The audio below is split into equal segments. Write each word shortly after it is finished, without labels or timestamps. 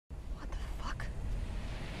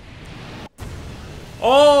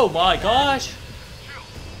Oh my gosh!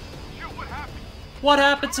 What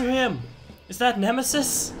happened to him? Is that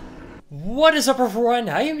Nemesis? What is up everyone,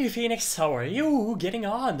 I am your Phoenix, how are you getting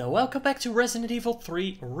on? Welcome back to Resident Evil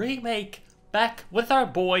 3 Remake. Back with our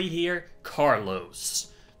boy here,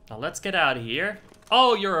 Carlos. Now let's get out of here.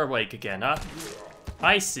 Oh, you're awake again, huh?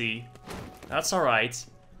 I see. That's alright.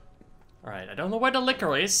 Alright, I don't know where the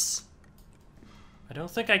liquor is. I don't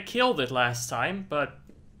think I killed it last time, but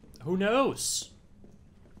who knows?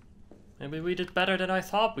 Maybe we did better than I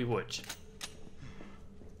thought we would.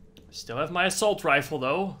 Still have my assault rifle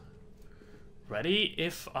though. Ready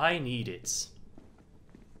if I need it.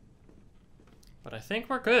 But I think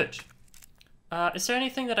we're good. Is there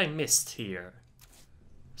anything that I missed here?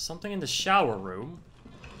 Something in the shower room.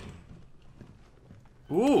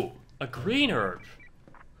 Ooh, a green herb.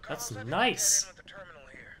 That's nice.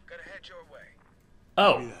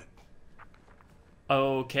 Oh.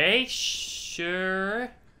 Okay,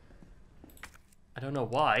 sure. I don't know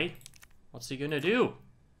why. What's he gonna do?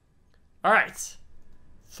 Alright.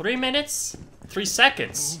 3 minutes, 3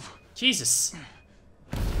 seconds. Jesus.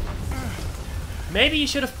 Maybe you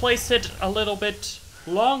should have placed it a little bit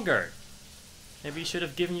longer. Maybe you should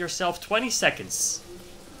have given yourself 20 seconds.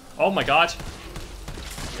 Oh my god.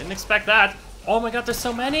 Didn't expect that. Oh my god, there's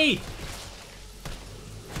so many.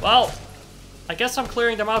 Well, I guess I'm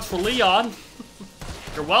clearing them out for Leon.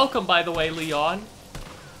 You're welcome, by the way, Leon.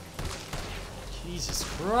 Jesus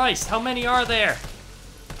Christ, how many are there?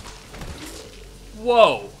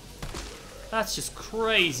 Whoa. That's just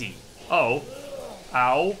crazy. Oh.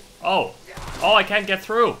 Ow. Oh. Oh, I can't get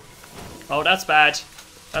through. Oh, that's bad.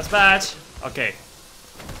 That's bad. Okay.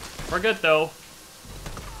 We're good, though.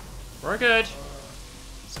 We're good.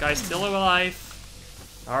 This guy's still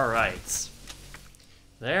alive. Alright.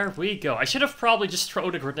 There we go. I should have probably just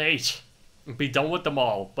thrown a grenade and be done with them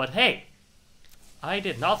all. But hey, I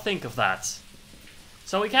did not think of that.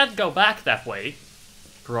 So we can't go back that way.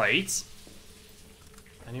 Great.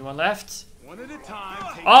 Anyone left? One at a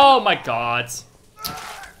time. Oh my god.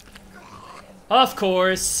 Of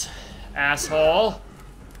course. Asshole.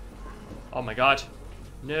 Oh my god.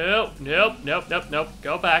 Nope, nope, nope, nope, nope.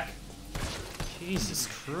 Go back. Jesus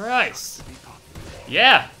Christ.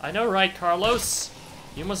 Yeah, I know, right, Carlos?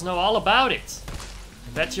 You must know all about it.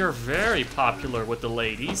 I bet you're very popular with the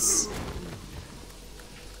ladies.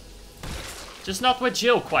 Just not with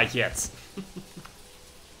Jill quite yet.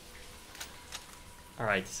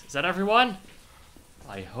 Alright, is that everyone?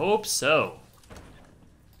 I hope so.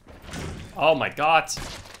 Oh my god.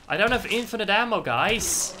 I don't have infinite ammo,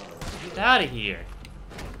 guys. Get out of here.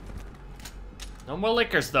 No more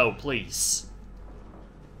liquors though, please.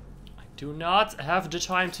 I do not have the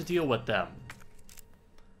time to deal with them.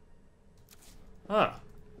 Huh.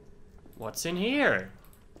 What's in here?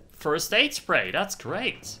 First aid spray, that's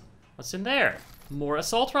great. What's in there? More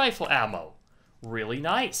assault rifle ammo. Really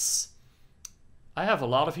nice. I have a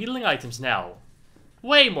lot of healing items now.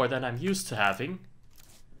 Way more than I'm used to having.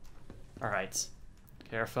 Alright.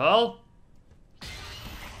 Careful.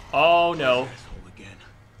 Oh no.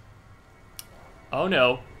 Oh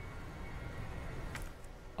no.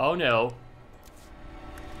 Oh no.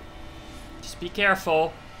 Just be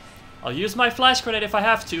careful. I'll use my flash grenade if I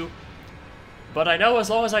have to. But I know as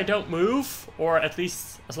long as I don't move, or at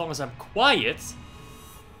least as long as I'm quiet,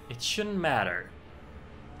 it shouldn't matter.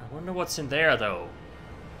 I wonder what's in there though.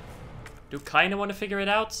 Do kinda want to figure it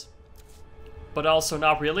out, but also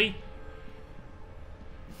not really.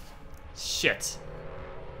 Shit.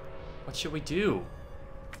 What should we do?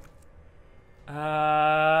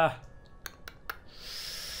 I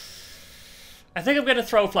think I'm gonna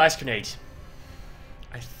throw a flash grenade.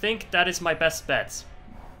 I think that is my best bet.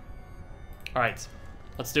 Alright,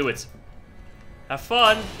 let's do it. Have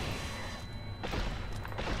fun.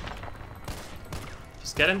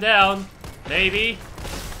 Just get him down. Maybe.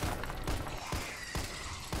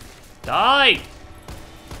 Die!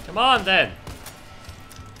 Come on then.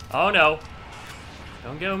 Oh no.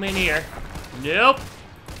 Don't get him in here. Nope.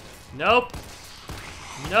 Nope.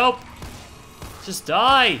 Nope. Just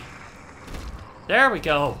die. There we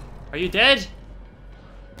go. Are you dead?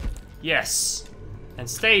 Yes. And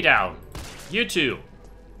stay down. You too.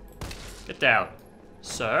 Get down.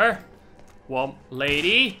 Sir.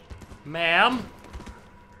 Lady. Ma'am.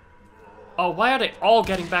 Oh, why are they all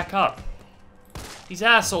getting back up? These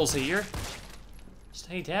assholes here.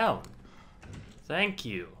 Stay down. Thank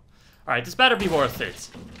you. Alright, this better be worth it.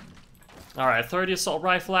 Alright, 30 assault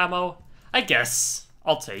rifle ammo. I guess.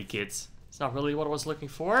 I'll take it. It's not really what I was looking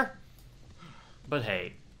for. But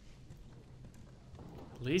hey.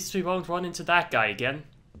 At least we won't run into that guy again.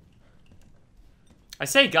 I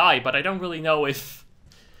say guy, but I don't really know if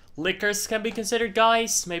lickers can be considered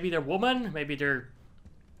guys. Maybe they're women. Maybe they're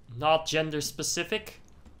not gender specific.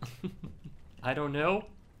 I don't know.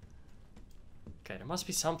 Okay, there must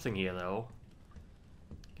be something here though.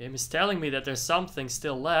 Game is telling me that there's something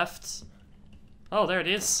still left. Oh, there it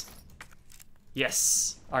is.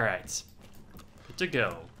 Yes. Alright. Good to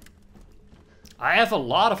go. I have a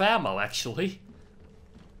lot of ammo, actually.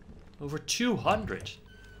 Over 200.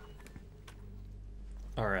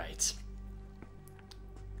 Alright.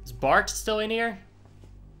 Is Bart still in here?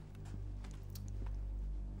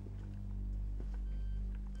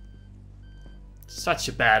 Such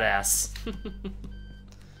a badass.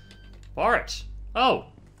 Bart. Oh.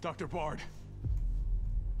 Dr. Bard.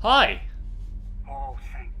 Hi. Oh,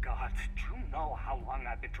 thank God. Do you know how long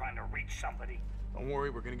I've been trying to reach somebody? Don't worry,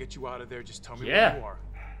 we're gonna get you out of there. Just tell me Yeah. where you are.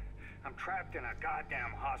 I'm trapped in a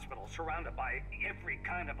goddamn hospital, surrounded by every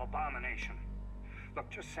kind of abomination. Look,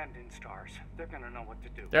 just send in stars. They're gonna know what to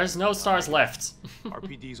do. There's no stars left.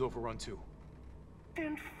 RPD's overrun too.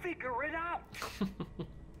 Then figure it out.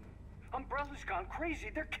 Umbrella's gone crazy.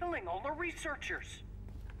 They're killing all the researchers.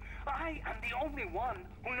 I am the only one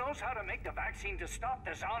who knows how to make the vaccine to stop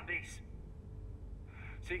the zombies.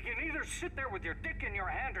 So you can either sit there with your dick in your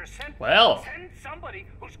hand or send somebody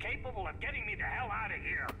who's capable of getting me the hell out of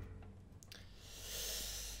here.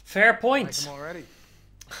 Fair point. Like him already.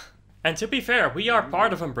 And to be fair, we are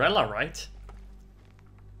part of Umbrella, right?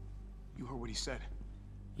 You heard what he said.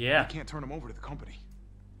 Yeah. You can't turn him over to the company.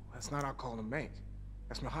 That's not our call to make.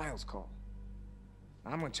 That's Mikhail's call.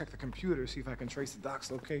 I'm gonna check the computer, see if I can trace the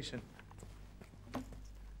doc's location.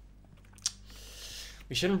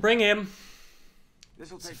 We shouldn't bring him.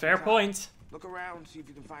 It's a fair point. Look around, see if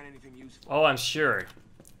you can find anything useful. Oh, I'm sure.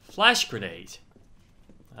 Flash grenade.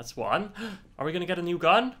 That's one. Are we gonna get a new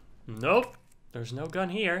gun? Nope. There's no gun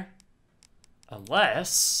here.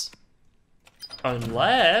 Unless...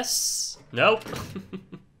 Nope.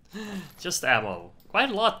 Just ammo. Quite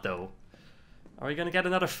a lot, though. Are we gonna get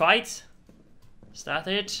another fight? Is that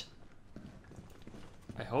it?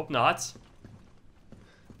 I hope not.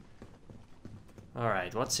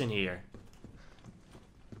 Alright, what's in here?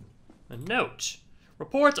 A note.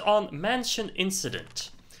 Report on mansion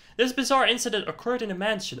incident. This bizarre incident occurred in a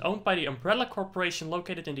mansion owned by the Umbrella Corporation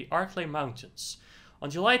located in the Arklay Mountains. On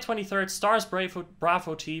July 23rd, STAR's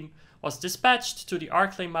Bravo team was dispatched to the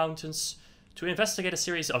Arklay Mountains to investigate a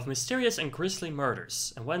series of mysterious and grisly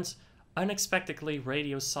murders and went unexpectedly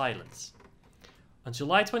radio silent. On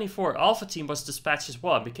July 24, Alpha Team was dispatched as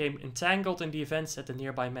well and became entangled in the events at the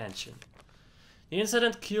nearby mansion. The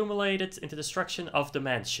incident culminated in the destruction of the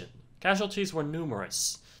mansion. Casualties were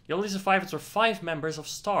numerous. The only survivors were 5 members of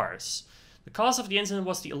STARS. The cause of the incident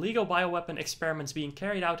was the illegal bioweapon experiments being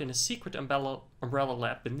carried out in a secret umbrella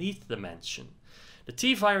lab beneath the mansion. The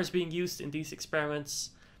T-virus being used in these experiments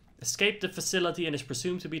escaped the facility and is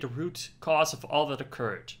presumed to be the root cause of all that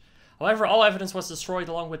occurred. However, all evidence was destroyed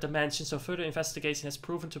along with the mansion, so further investigation has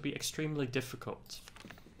proven to be extremely difficult.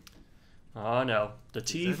 Oh no, the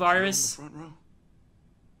T-virus.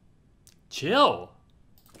 Jill.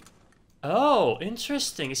 Oh,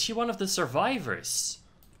 interesting. Is she one of the survivors?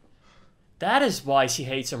 That is why she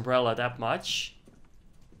hates Umbrella that much.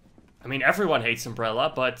 I mean, everyone hates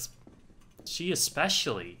Umbrella, but she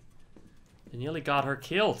especially. They nearly got her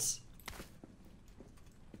killed.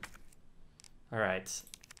 Alright.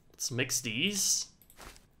 Let's mix these.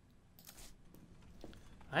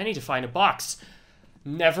 I need to find a box.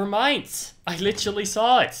 Never mind. I literally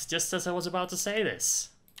saw it just as I was about to say this.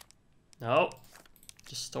 No.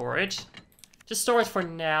 Just store it. Just store it for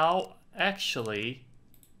now. Actually,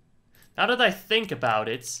 now that I think about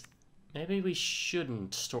it, maybe we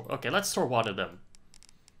shouldn't store... Okay, let's store one of them.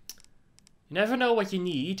 You never know what you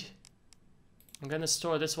need. I'm gonna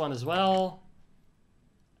store this one as well.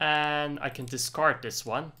 And I can discard this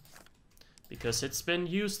one, because it's been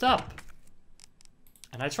used up.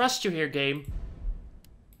 And I trust you here, game.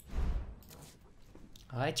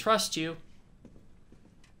 I trust you.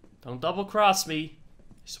 Don't double cross me.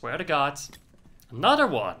 I swear to God. Another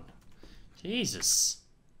one. Jesus.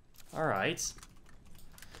 Alright.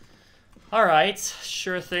 Alright,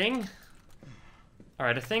 sure thing.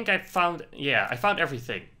 Alright, I think I found... Yeah, I found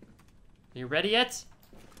everything. Are you ready yet?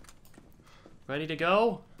 Ready to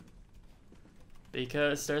go?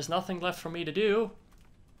 Because there's nothing left for me to do.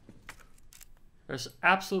 There's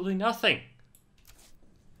absolutely nothing.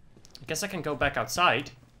 I guess I can go back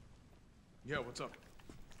outside. Yeah, what's up?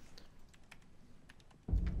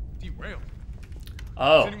 Derailed.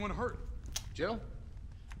 Oh. Is anyone hurt? Jill?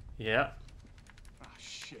 Yeah. Ah,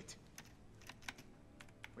 shit.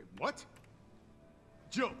 Wait, what?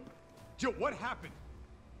 Jill! Jill, what happened?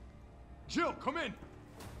 Jill, come in!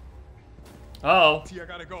 Uh-oh. T, I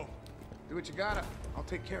gotta go. Do what you gotta. I'll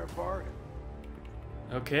take care of Bard.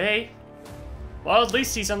 Okay. Well, at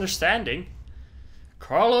least he's understanding.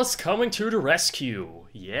 Carlos coming to the rescue.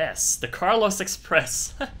 Yes, the Carlos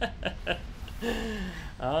Express.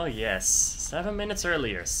 Oh yes, 7 minutes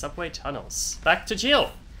earlier, subway tunnels. Back to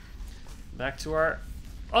Jill. Back to our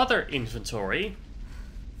other inventory.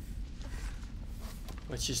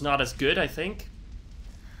 Which is not as good, I think.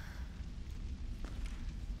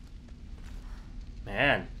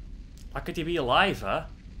 Man, how could he be alive, huh?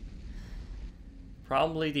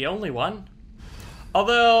 Probably the only one.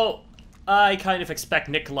 Although, I kind of expect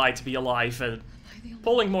Nikolai to be alive and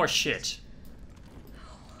pulling more shit.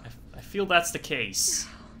 I feel that's the case.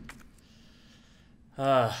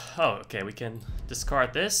 Oh, okay, we can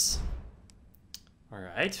discard this.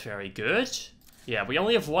 Alright, very good. Yeah, we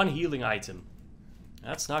only have one healing item.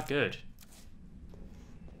 That's not good.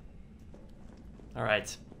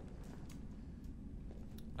 Alright.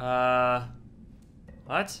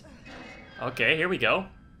 What? Okay, here we go.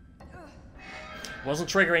 Wasn't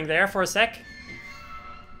triggering there for a sec.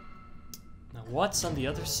 Now what's on the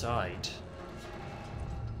other side?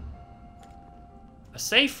 A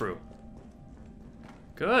safe room.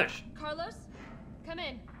 Good. Carlos? Come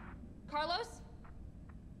in. Carlos?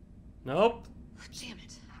 Nope. Damn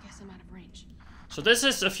it. I guess I'm out of range. So this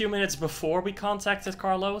is a few minutes before we contacted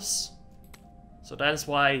Carlos. So that is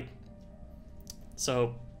why...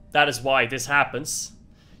 this happens.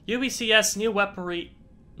 UBCS new weaponry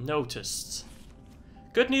noticed.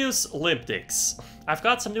 Good news, Olympics. I've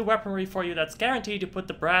got some new weaponry for you that's guaranteed to put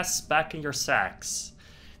the brass back in your sacks.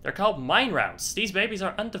 They're called mine rounds. These babies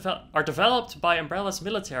are developed by Umbrella's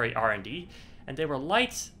military R&D, and they will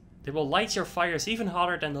light your fires even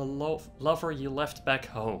hotter than the lover you left back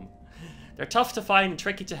home. They're tough to find and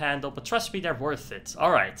tricky to handle, but trust me, they're worth it.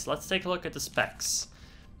 Alright, let's take a look at the specs.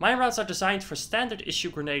 Mine rounds are designed for standard issue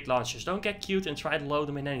grenade launchers. Don't get cute and try to load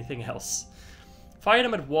them in anything else. Fire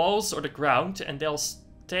them at walls or the ground, and they'll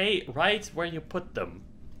stay right where you put them.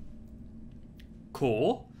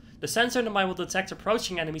 Cool. The sensor in the mine will detect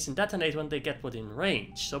approaching enemies and detonate when they get within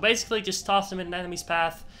range. So basically just toss them in an enemy's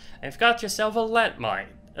path and you've got yourself a landmine.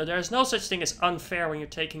 There's no such thing as unfair when you're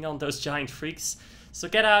taking on those giant freaks. So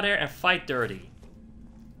get out there and fight dirty.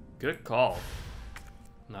 Good call.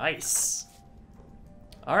 Nice.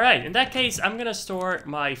 Alright, in that case I'm gonna store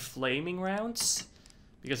my flaming rounds.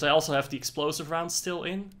 Because I also have the explosive rounds still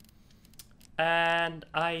in. And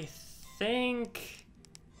I think...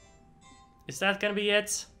 Is that gonna be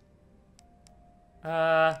it?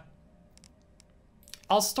 I'll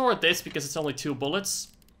store this because it's only 2 bullets.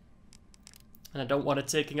 And I don't want it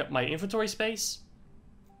taking up my inventory space.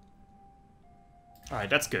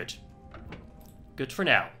 Alright, that's good. Good for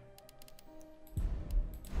now.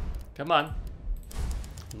 Come on.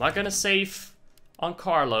 I'm not gonna save on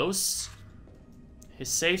Carlos. His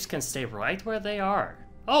saves can stay right where they are.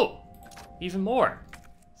 Oh! Even more.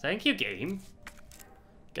 Thank you, game.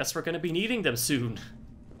 Guess we're gonna be needing them soon.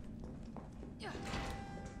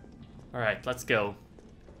 Alright, let's go.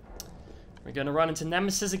 We're gonna run into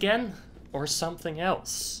Nemesis again? Or something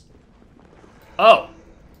else? Oh!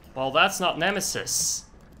 Well, that's not Nemesis.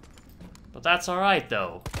 But that's alright,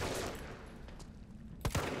 though.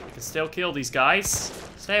 I can still kill these guys.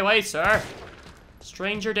 Stay away, sir!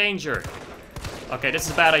 Stranger danger. Okay, this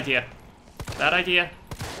is a bad idea. Bad idea.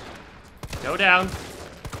 Go down.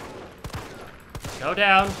 Go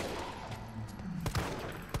down.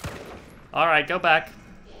 Alright, go back.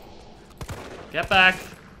 Get back.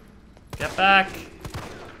 Get back.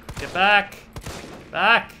 Get back.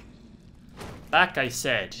 Back. Back, I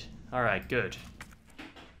said. Alright, good.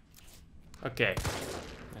 Okay.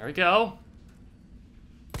 There we go.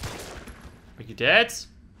 Are you dead?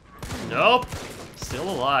 Nope. Still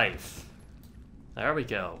alive. There we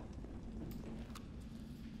go.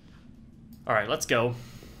 Alright, let's go.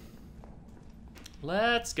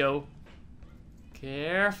 Let's go.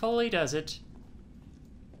 Carefully does it.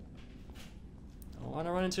 Don't want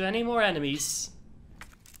to run into any more enemies.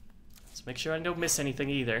 Let's make sure I don't miss anything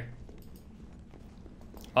either.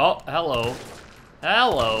 Oh, hello.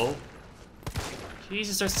 Hello.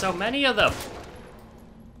 Jesus, there's so many of them.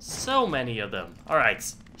 So many of them.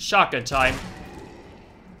 Alright, shotgun time.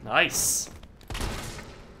 Nice.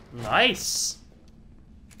 Nice.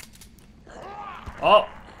 Oh,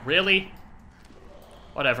 really?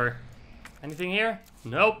 Whatever. Anything here?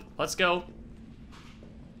 Nope. Let's go.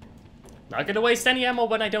 Not gonna waste any ammo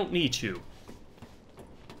when I don't need to.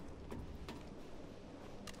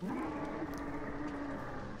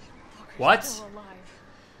 What? Still alive.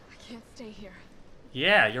 I can't stay here.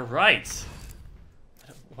 Yeah, you're right.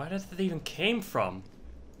 Where did it even came from?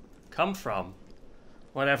 come from?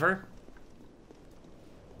 Whatever.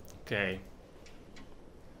 Okay.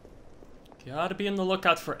 Gotta be on the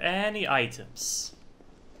lookout for any items.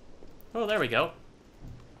 Oh, there we go.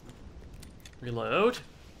 Reload.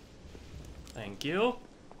 Thank you.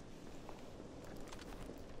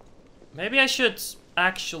 Maybe I should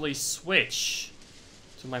actually switch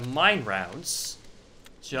to my mine rounds.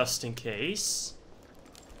 Just in case.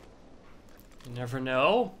 You never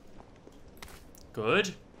know.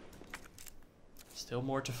 Good. Still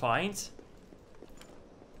more to find.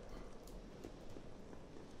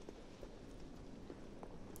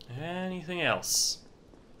 Anything else?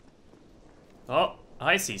 Oh,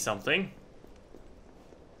 I see something.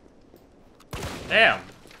 Damn.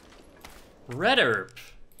 Red herb.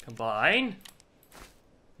 Combine.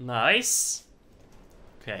 Nice.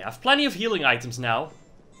 Okay, I have plenty of healing items now.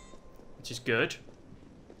 Which is good.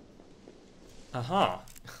 Uh-huh.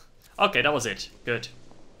 Okay, that was it. Good.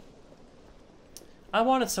 I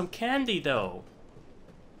wanted some candy, though.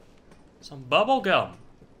 Some bubble gum.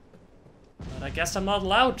 But I guess I'm not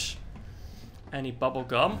allowed any bubble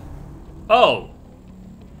gum. Oh!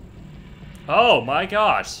 Oh my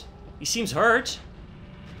god. He seems hurt.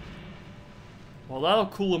 Well, that'll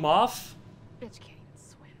cool him off. Bitch can't even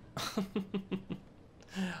swim.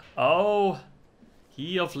 Oh,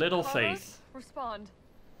 he of little Carlos, faith. respond.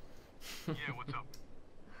 Yeah, what's up?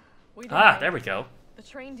 We did Ah, it. there we go. The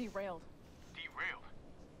train derailed. Derailed?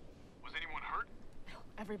 Was anyone hurt? No,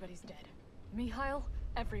 everybody's dead. Mikhail,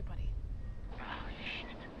 everybody. Ah,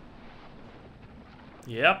 shit.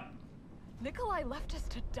 Yep. Nikolai left us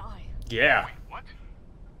to die. Yeah. Wait, what?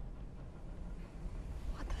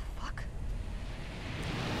 What the fuck?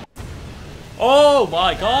 Oh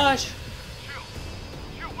my gosh. Chill.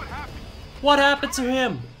 Chill, what happened? What happened to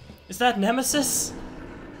him? Is that Nemesis?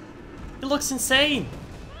 He looks insane.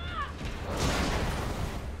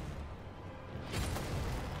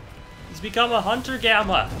 He's become a Hunter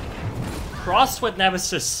Gamma. Crossed with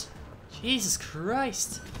Nemesis. Jesus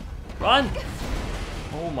Christ. Run.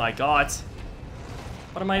 Oh my god.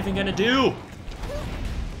 What am I even gonna do?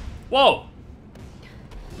 Whoa.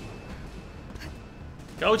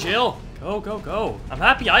 Go, Jill. Go, go, go. I'm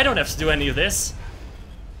happy I don't have to do any of this.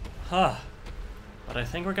 Huh. But I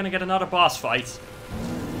think we're gonna get another boss fight.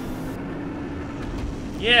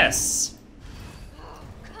 Yes.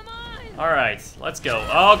 Come on! Alright, let's go.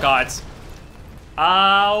 Oh god.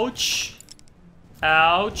 Ouch.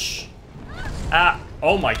 Ouch. Ah.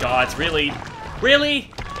 Oh my god, really?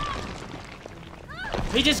 Really?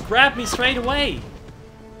 He just grabbed me straight away.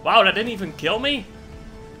 Wow, that didn't even kill me?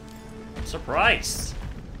 I'm surprised.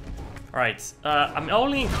 Alright, I'm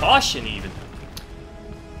only in caution even.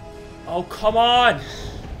 Oh, come on.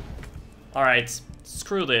 Alright,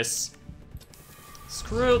 screw this.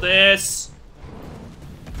 Screw this.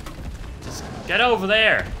 Just get over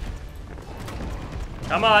there.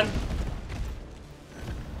 Come on.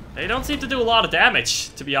 They don't seem to do a lot of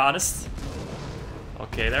damage, to be honest.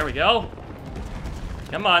 Okay, there we go.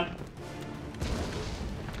 Come on.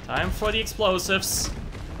 Time for the explosives.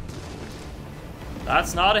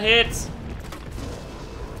 That's not a hit.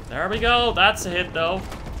 There we go. That's a hit, though.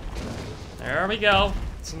 There we go.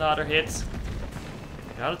 It's another hit.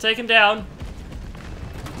 Gotta take him down.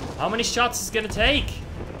 How many shots is it gonna take?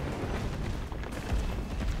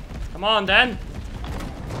 Come on, then.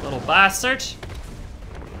 Little bastard.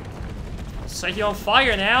 I'll set you on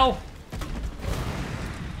fire now.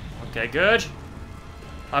 Okay, good.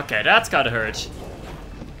 Okay, that's gotta hurt.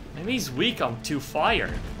 Maybe he's weak on 2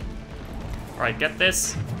 fire. Alright, get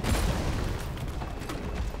this.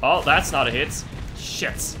 Oh, that's not a hit.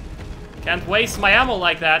 Shit. Can't waste my ammo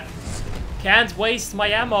like that. Can't waste my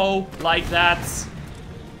ammo like that.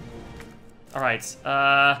 Alright,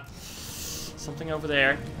 something over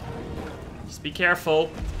there. Just be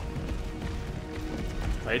careful.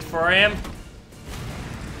 Wait for him.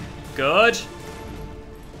 Good.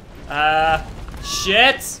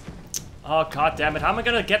 Shit. Oh, god damn it. How am I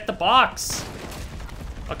gonna get the box?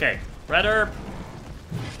 Okay, red herb.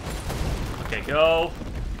 Okay, go.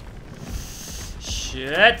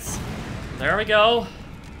 Shit. There we go.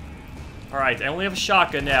 Alright, I only have a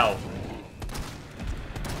shotgun now.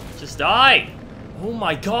 Just die. Oh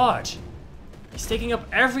my god. He's taking up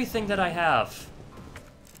everything that I have.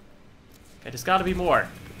 Okay, there's gotta be more.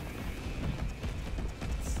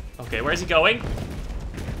 Okay, where's he going?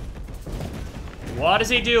 What is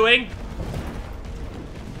he doing?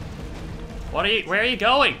 What are you, where are you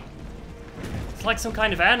going? It's like some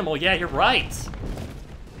kind of animal. Yeah, you're right.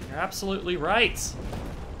 You're absolutely right.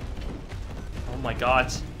 Oh my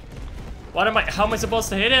god. What am I, how am I supposed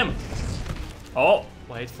to hit him? Oh,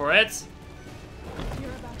 wait for it. You're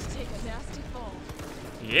about to take a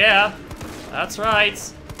Yeah, that's right.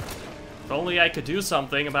 If only I could do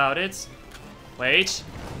something about it. Wait.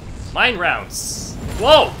 Mine rounds.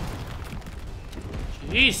 Whoa!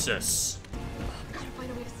 Jesus. Gotta find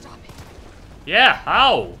a way to stop it. Yeah,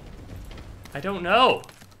 how? I don't know.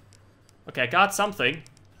 Okay, I got something.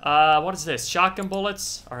 What is this? Shotgun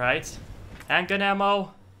bullets? Alright. Handgun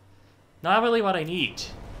ammo? Not really what I need.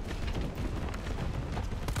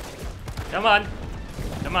 Come on.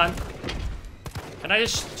 Come on. Can I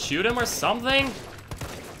just shoot him or something?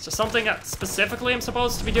 Is there something that specifically I'm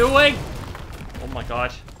supposed to be doing? Oh my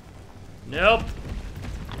god. Nope.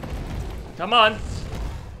 Come on.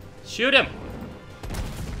 Shoot him.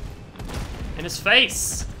 In his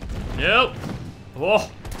face. Nope. Oh,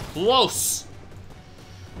 close.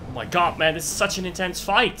 Oh my god, man, this is such an intense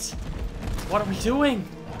fight. What are we doing?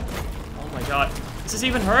 Oh my god. This is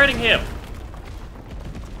even hurting him.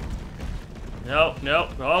 No, no.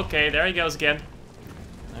 Okay, there he goes again.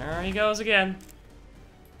 There he goes again.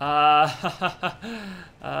 Handgun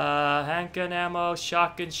ammo,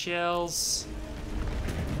 shotgun shells.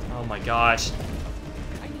 Oh my god.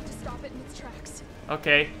 I need to stop it in its tracks.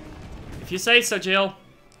 Okay. If you say so, Jill.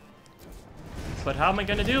 But how am I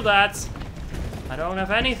gonna do that? I don't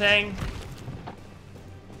have anything.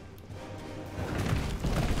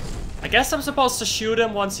 I guess I'm supposed to shoot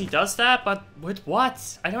him once he does that, but with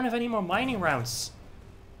what? I don't have any more mining rounds.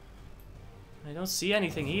 I don't see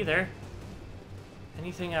anything either.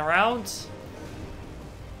 Anything around?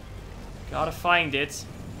 Gotta find it.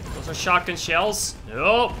 Those are shotgun shells.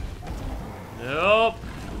 Nope. Nope.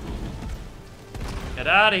 Get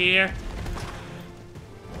out of here.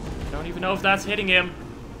 I don't even know if that's hitting him.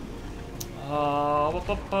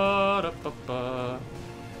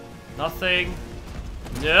 Nothing.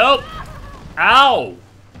 Nope. Ow.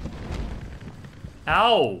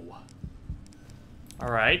 Ow.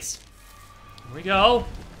 Alright. Here we go.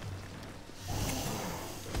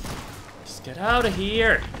 Just get out of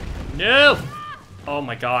here. No. Oh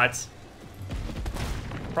my god.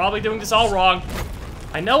 Probably doing this all wrong.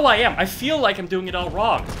 I know I am. I feel like I'm doing it all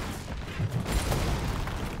wrong.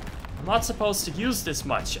 I'm not supposed to use this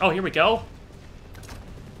much. Oh, here we go.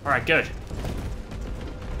 Alright, good.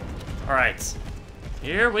 Alright.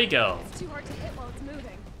 Here we go. It's too hard to hit while it's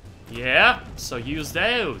moving. Yeah, so use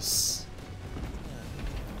those.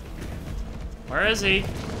 Where is he?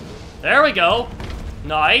 There we go.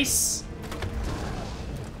 Nice.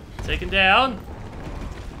 Taken down.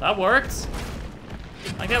 That worked.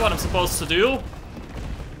 I get what I'm supposed to do. I'm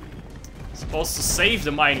supposed to save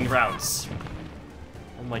the mining rounds.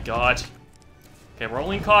 Oh my god. Okay,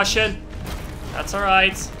 rolling caution. That's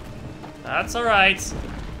alright. That's alright.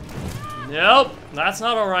 Nope, that's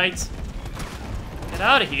not alright. Get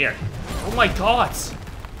out of here. Oh my god.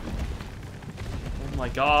 Oh my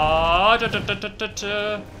god.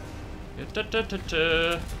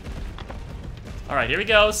 Alright, here he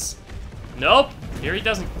goes. Nope, here he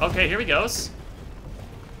doesn't. Okay, here he goes.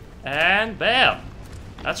 And bam.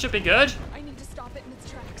 That should be good. I need to stop it in its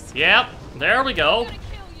tracks. Yep, there we go. I'm gonna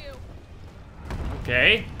kill you.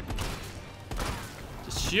 Okay.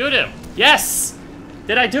 Just shoot him. Yes!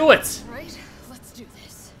 Did I do it? Right, let's do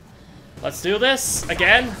this. Let's do this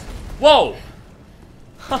again. Whoa!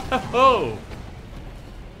 Ho!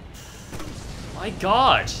 My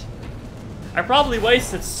god. I probably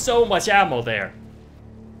wasted so much ammo there.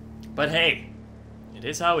 But hey, it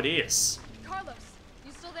is how it is. Carlos,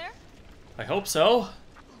 you still there? I hope so. Oh,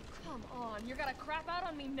 come on. You're gonna crap out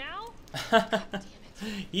on me now?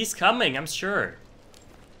 He's coming, I'm sure.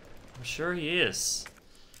 I'm sure he is.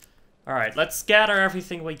 Alright, let's gather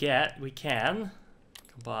everything we can.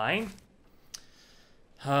 Combine.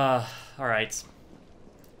 Alright.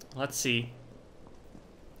 Let's see.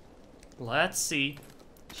 Let's see.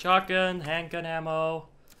 Shotgun, handgun ammo.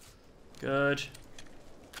 Good.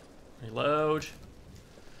 Reload.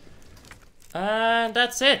 And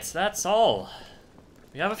that's it. That's all.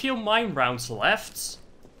 We have a few mine rounds left.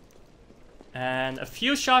 And a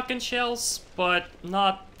few shotgun shells, but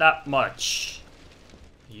not that much.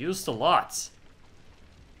 Used a lot.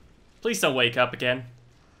 Please don't wake up again.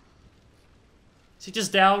 Is he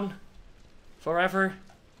just down? Forever?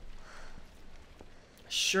 I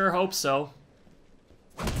sure hope so.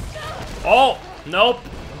 Oh! Nope!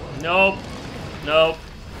 Nope! Nope!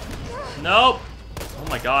 Nope! Oh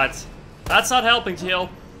my god. That's not helping, Teal.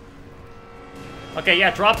 Okay,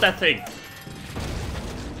 yeah, drop that thing.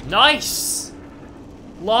 Nice!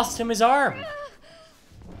 Lost him his arm.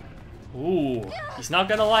 Ooh, he's not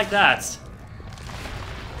gonna like that.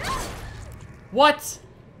 What?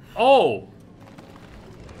 Oh.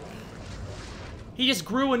 He just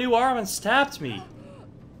grew a new arm and stabbed me.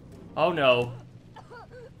 Oh no.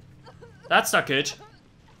 That's not good.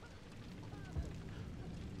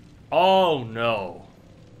 Oh no.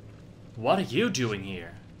 What are you doing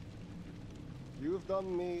here? You've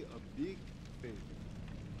done me a big favor,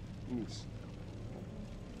 Miss.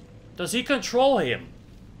 Does he control him?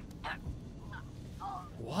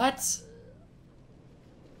 What?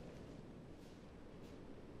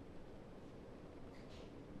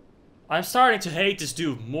 I'm starting to hate this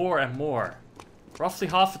dude more and more. Roughly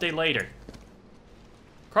half a day later.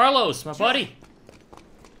 Carlos, my buddy.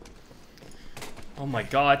 Oh my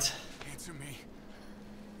god. Answer me.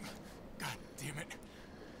 God damn it.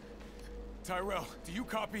 Tyrell, do you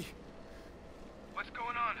copy? What's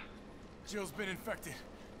going on? Jill's been infected.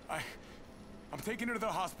 I'm taking her to the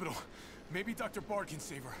hospital. Maybe Dr. Bard can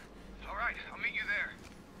save her. All right, I'll meet you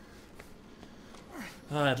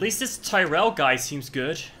there. At least this Tyrell guy seems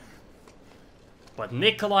good. But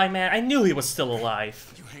Nikolai, man, I knew he was still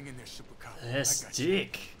alive. You hang in there, super cop. This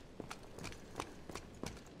dick.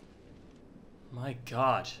 My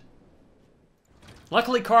god.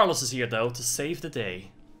 Luckily Carlos is here though to save the day.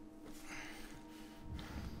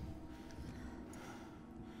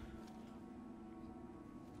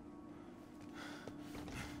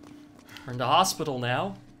 We're in the hospital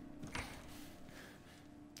now.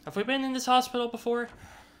 Have we been in this hospital before?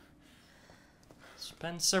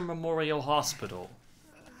 Spencer Memorial Hospital.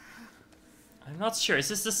 I'm not sure. Is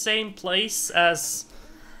this the same place as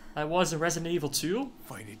I was in Resident Evil 2?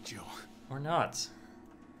 Fight it, Jill. Or not?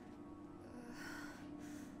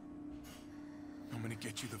 I'm gonna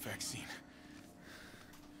get you the vaccine.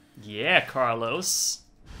 Yeah, Carlos.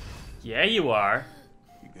 Yeah, you are.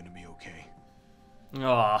 You're gonna be okay.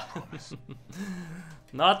 Aw.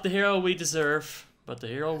 Not the hero we deserve, but the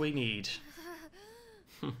hero we need.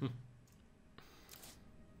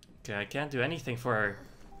 Okay, I can't do anything for her.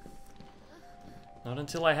 Not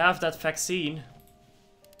until I have that vaccine.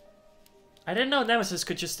 I didn't know Nemesis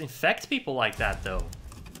could just infect people like that, though.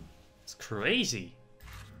 It's crazy.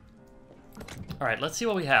 Alright, let's see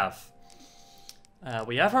what we have.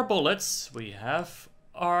 We have our bullets. We have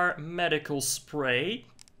our medical spray.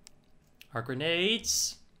 Our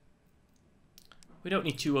grenades. We don't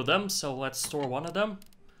need 2 of them, so let's store 1 of them.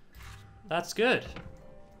 That's good.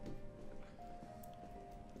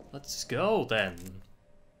 Let's go, then.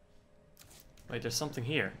 Wait, there's something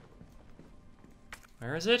here.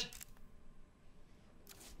 Where is it?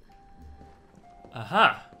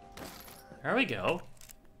 Aha! There we go.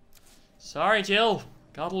 Sorry, Jill.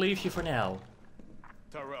 Gotta leave you for now.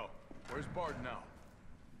 Tyrell, where's Bard now?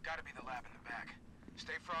 Gotta be the lab in the back.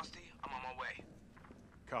 Stay frosty, I'm on my way.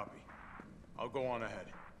 Copy. I'll go on ahead.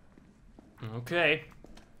 Okay.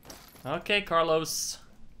 Okay, Carlos.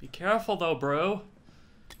 Be careful, though, bro.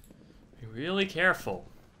 Be really careful.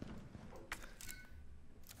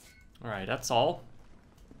 Alright, that's all.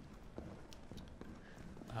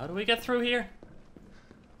 How do we get through here?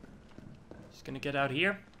 Just gonna get out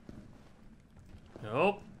here.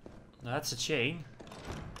 Nope. That's a chain.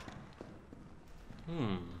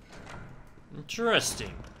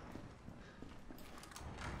 Interesting.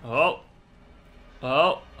 Oh.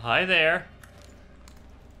 Oh, hi there.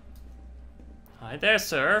 Hi there,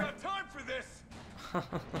 sir. Got time for this.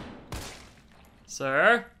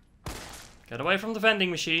 Sir? Get away from the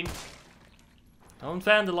vending machine. Don't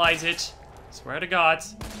vandalize it. Swear to God.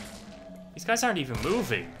 These guys aren't even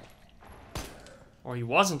moving. Or he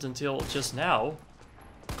wasn't until just now.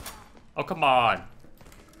 Oh, come on.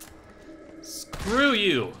 Screw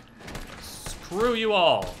you. Screw you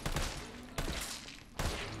all.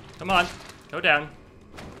 Come on. Go down.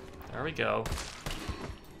 There we go.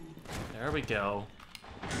 There we go.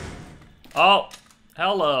 Oh.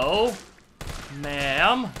 Hello.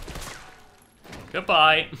 Ma'am.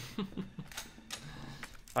 Goodbye.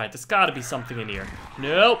 Alright, there's gotta be something in here.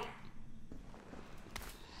 Nope.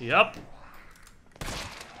 Yep.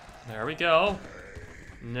 There we go.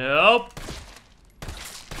 Nope.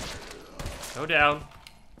 Go down.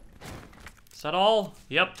 Is that all?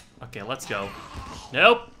 Yep. Okay, let's go.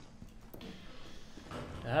 Nope.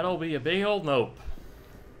 That'll be a big old nope.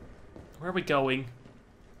 Where are we going?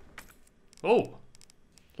 Oh.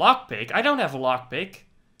 Lockpick? I don't have a lockpick.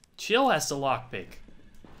 Jill has the lockpick.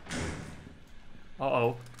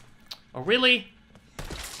 Uh-oh. Oh, really?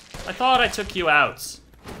 I thought I took you out.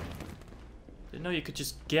 Didn't know you could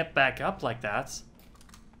just get back up like that.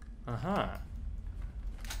 Uh-huh.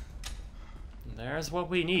 There's what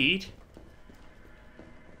we need.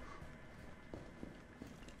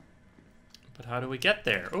 But how do we get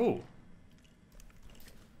there? Ooh.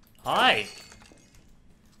 Hi.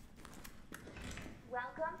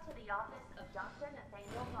 Welcome to the office of Dr.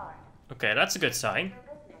 Nathaniel Bard. Okay, that's a good sign.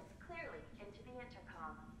 Your business clearly into the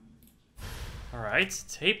intercom. Alright,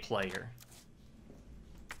 tape player.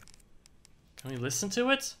 Can we listen to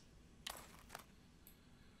it?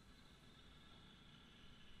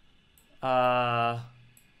 I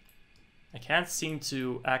can't seem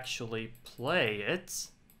to actually play it.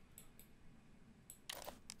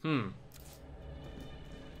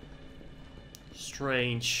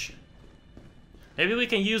 Strange. Maybe we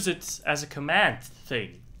can use it as a command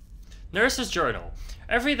thing. Nurse's journal.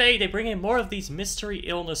 Every day they bring in more of these mystery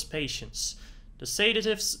illness patients. The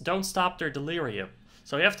sedatives don't stop their delirium,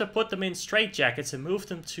 so we have to put them in straitjackets and move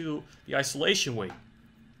them to the isolation wing.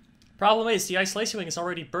 Problem is, the isolation wing is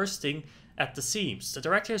already bursting at the seams. The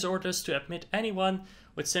director has ordered us to admit anyone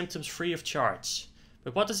with symptoms free of charge.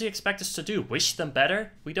 But what does he expect us to do? Wish them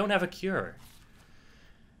better? We don't have a cure.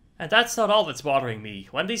 And that's not all that's bothering me.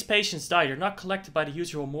 When these patients die, they're not collected by the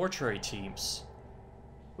usual mortuary teams.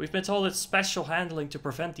 We've been told it's special handling to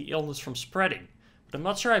prevent the illness from spreading, but I'm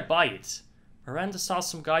not sure I buy it. Miranda saw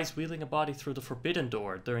some guys wheeling a body through the forbidden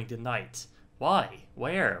door during the night. Why?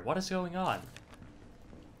 Where? What is going on?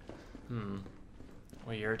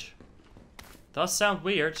 Weird. Does sound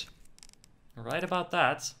weird. You're right about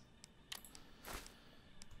that.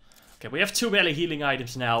 Okay, we have too many healing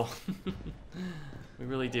items now. We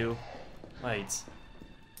really do. Wait.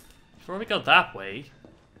 Before we go that way,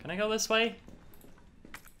 can I go this way?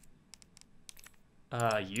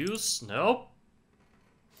 Use? Nope.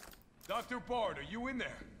 Dr. Bard, are you in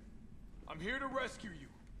there? I'm here to rescue you.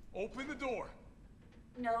 Open the door.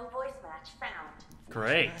 No voice match found.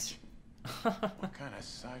 Great. What kind of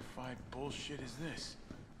sci-fi bullshit is this?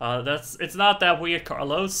 It's not that weird,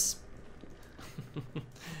 Carlos.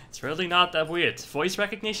 It's really not that weird. Voice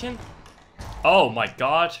recognition? Oh my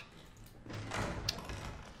god.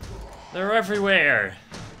 They're everywhere.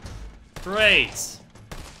 Great.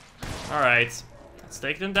 Alright. Let's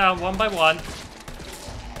take them down one by one.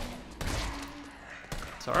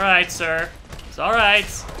 It's alright, sir. It's alright.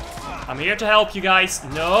 I'm here to help you guys.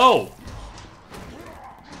 No!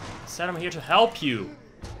 I said I'm here to help you.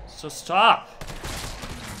 So stop.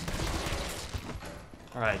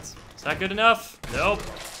 Alright. Is that good enough? Nope.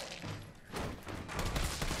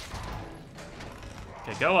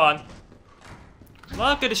 Okay, go on. I'm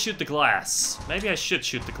not gonna shoot the glass. Maybe I should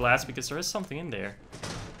shoot the glass because there is something in there.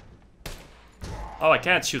 Oh, I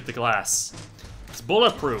can't shoot the glass. It's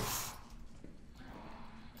bulletproof.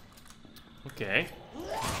 Okay.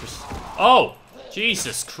 Oh!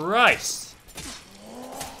 Jesus Christ!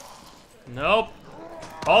 Nope.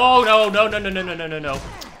 Oh, no, no, no, no, no, no, no, no, no.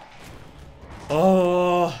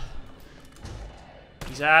 Oh.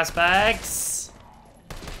 These ass bags.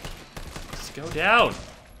 Let's go down.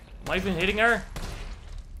 Am I even hitting her?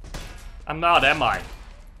 I'm not, am I?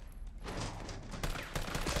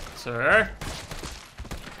 Sir?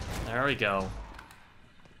 There we go.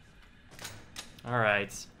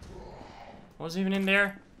 Alright. What was even in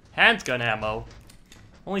there? Handgun ammo.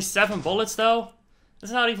 Only 7 bullets though?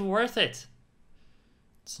 That's not even worth it.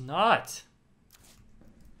 It's not.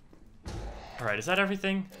 Alright, is that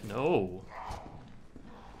everything? No.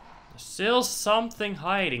 There's still something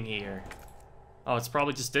hiding here. Oh, it's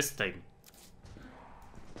probably just this thing.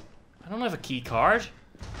 I don't have a key card.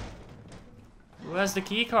 Who has the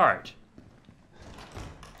key card?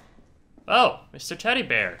 Oh, Mr. Teddy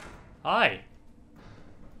Bear. Hi.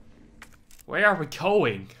 Where are we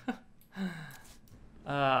going?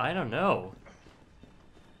 I don't know.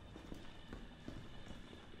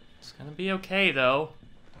 It's gonna be okay, though.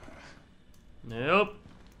 Nope.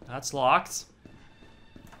 That's locked.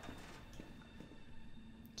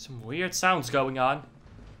 Some weird sounds going on.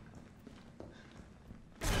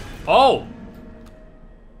 Oh!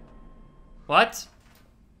 What?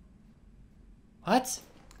 What?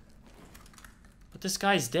 But this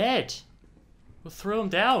guy's dead. Who threw him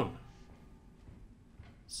down?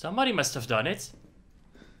 Somebody must have done it.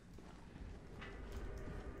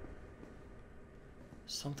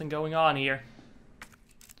 Something going on here.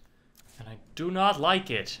 And I do not like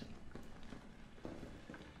it.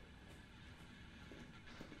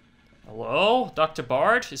 Hello? Dr.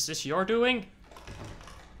 Bard? Is this your doing?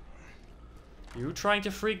 You trying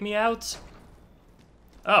to freak me out?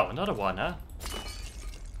 Oh, another one, huh?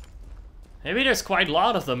 Maybe there's quite a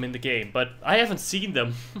lot of them in the game, but I haven't seen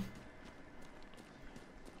them.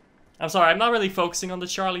 I'm sorry, I'm not really focusing on the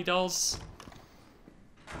Charlie dolls.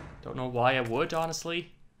 Don't know why I would,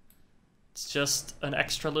 honestly. It's just an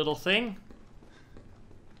extra little thing.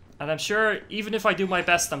 And I'm sure, even if I do my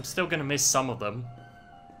best, I'm still gonna miss some of them.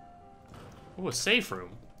 Ooh, a safe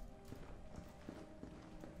room.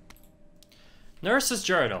 Nurse's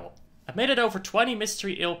journal. Admitted over 20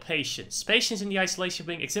 mystery ill patients. Patients in the isolation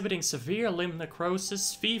wing exhibiting severe limb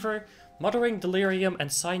necrosis, fever, Mothering delirium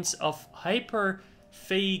and signs of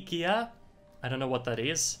hyperphagia. I don't know what that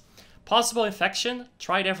is. Possible infection.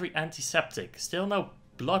 Tried every antiseptic. Still no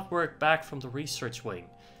blood work back from the research wing.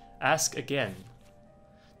 Ask again.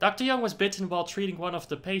 Dr. Young was bitten while treating one of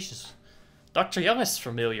the patients. Dr. Young is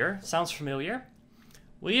familiar. Sounds familiar.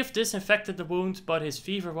 We have disinfected the wound, but his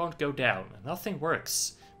fever won't go down. Nothing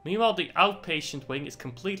works. Meanwhile, the outpatient wing is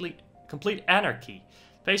complete anarchy.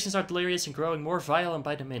 Patients are delirious and growing more violent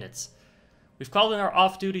by the minute. We've called in our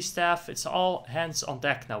off-duty staff. It's all hands on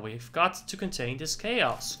deck now. We've got to contain this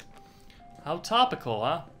chaos. How topical,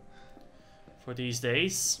 huh? For these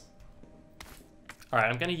days.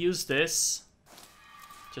 Alright, I'm gonna use this.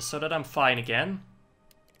 Just so that I'm fine again.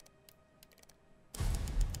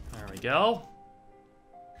 There we go.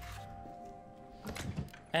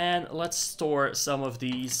 And let's store some of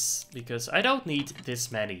these, because I don't need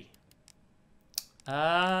this many.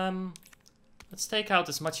 Let's take out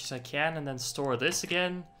as much as I can and then store this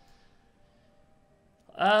again.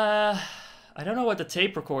 I don't know what the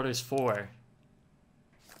tape recorder is for.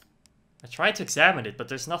 I tried to examine it, but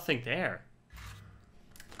there's nothing there.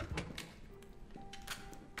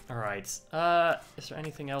 Alright, is there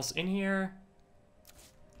anything else in here?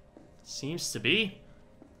 Seems to be.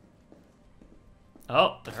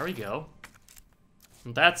 Oh, there we go.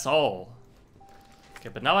 And that's all. Okay,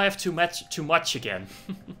 but now I have too much again.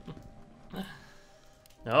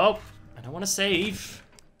 Nope, I don't want to save.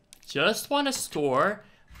 Just want to store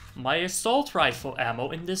my assault rifle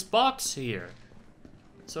ammo in this box here.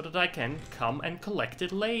 So that I can come and collect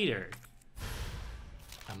it later.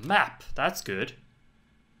 A map, that's good.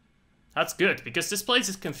 That's good, because this place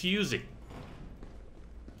is confusing.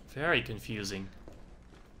 Very confusing.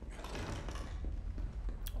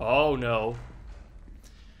 Oh no.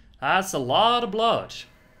 That's a lot of blood.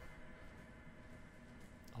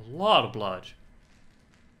 A lot of blood.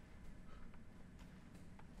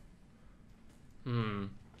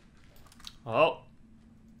 Oh.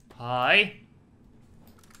 Hi.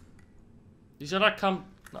 These are not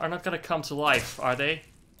gonna come to life, are they?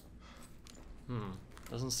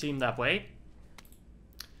 Doesn't seem that way.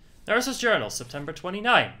 Nurse's Journal, September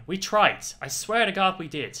 29. We tried. I swear to God we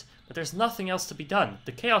did. But there's nothing else to be done.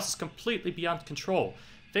 The chaos is completely beyond control.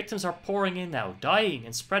 Victims are pouring in now, dying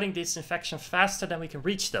and spreading this infection faster than we can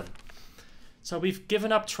reach them. So we've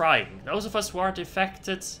given up trying. Those of us who aren't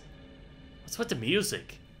infected... What's with the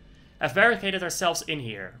music? Have barricaded ourselves in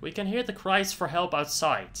here. We can hear the cries for help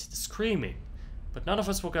outside, the screaming. But none of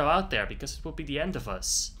us will go out there because it will be the end of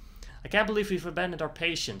us. I can't believe we've abandoned our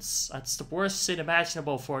patients. That's the worst sin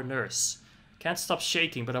imaginable for a nurse. Can't stop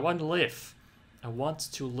shaking, but I want to live. I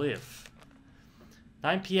want to live.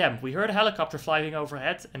 9 PM. We heard a helicopter flying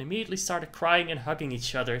overhead and immediately started crying and hugging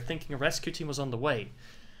each other, thinking a rescue team was on the way.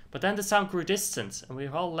 But then the sound grew distant, and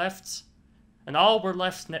all we're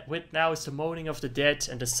left with now is the moaning of the dead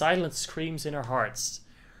and the silent screams in our hearts.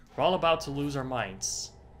 We're all about to lose our minds.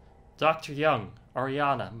 Dr. Young,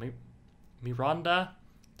 Ariana, Miranda,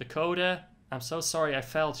 Dakota, I'm so sorry I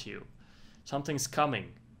failed you. Something's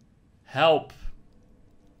coming. Help.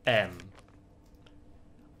 M.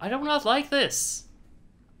 I do not like this.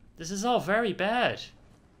 This is all very bad.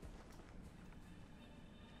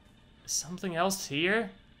 Is something else here?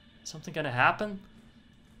 Something gonna happen?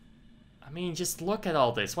 I mean, just look at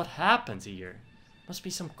all this. What happened here? Must be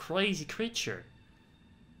some crazy creature.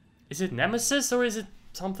 Is it Nemesis or is it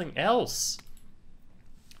something else?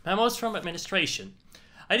 Memos from administration.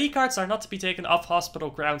 ID cards are not to be taken off hospital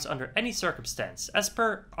grounds under any circumstance. As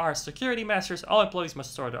per our security measures, all employees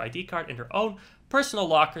must store their ID card in their own personal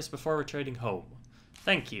lockers before returning home.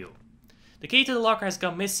 Thank you. The key to the locker has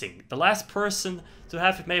gone missing. The last person to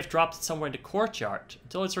have it may have dropped it somewhere in the courtyard.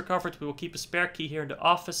 Until it's recovered, we will keep a spare key here in the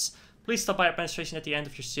office. Please stop by administration at the end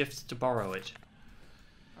of your shift to borrow it.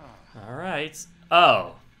 Alright.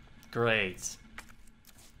 Oh. Great.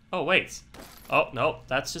 Oh, wait. Oh, no.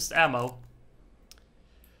 That's just ammo.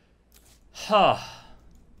 Huh.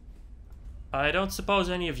 I don't suppose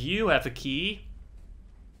any of you have a key.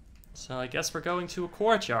 So I guess we're going to a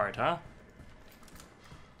courtyard, huh?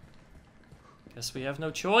 Guess we have no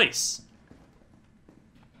choice.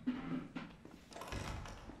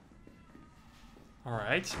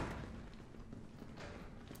 Alright.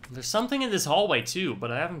 There's something in this hallway too, but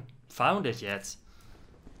I haven't found it yet.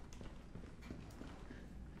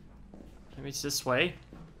 Maybe it's this way.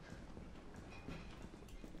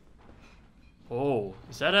 Oh,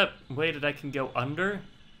 is that a way that I can go under?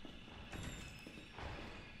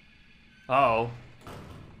 Uh-oh.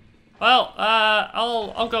 Well,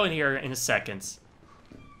 I'll go in here in a second.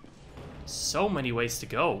 So many ways to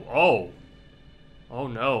go. Oh. Oh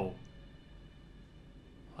no.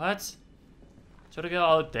 What? Should I go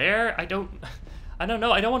out there? I don't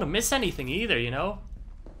know. I don't want to miss anything either, you know?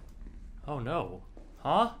 Oh no.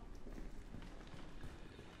 Huh?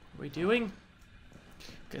 What are we doing?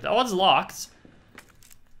 Okay, that one's locked.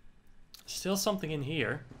 Still something in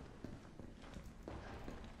here.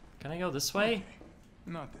 Can I go this way? Okay.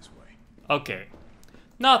 Not this way. Okay.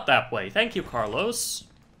 Not that way. Thank you, Carlos.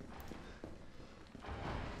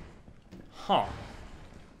 Huh.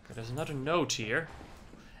 Okay, there's another note here.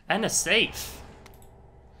 And a safe.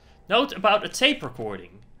 Note about a tape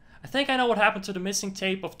recording. I think I know what happened to the missing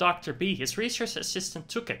tape of Dr. B. His research assistant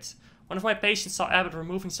took it. One of my patients saw Abbott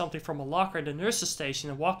removing something from a locker in the nurse's station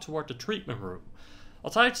and walked toward the treatment room.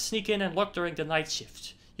 I'll try to sneak in and look during the night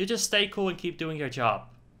shift. You just stay cool and keep doing your job.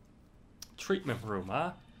 Treatment room,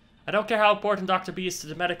 huh? I don't care how important Dr. B is to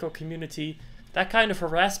the medical community. That kind of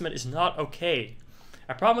harassment is not okay.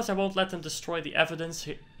 I promise I won't let them destroy the evidence.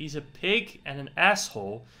 He's a pig and an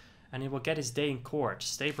asshole, and he will get his day in court.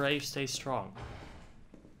 Stay brave, stay strong.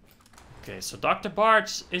 Okay, so Dr.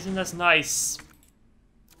 Bart isn't as nice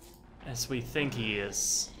as we think he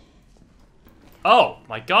is. Oh,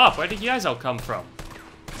 my god, where did you guys all come from?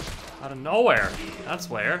 Out of nowhere. That's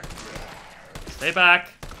where. Stay back.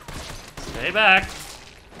 Stay back.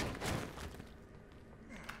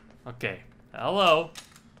 Okay. Hello.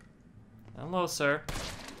 Hello, sir.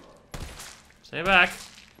 Stay back.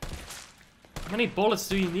 How many bullets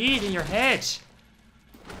do you need in your head?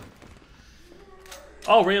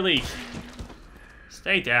 Oh, really?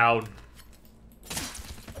 Stay down.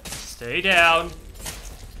 Stay down.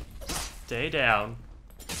 Stay down.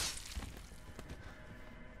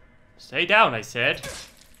 Stay down, I said.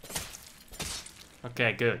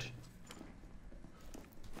 Okay, good.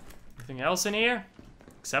 Anything else in here?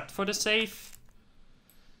 Except for the safe?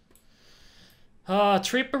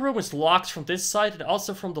 Treatment room is locked from this side and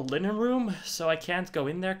also from the linen room, so I can't go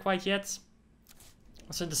in there quite yet.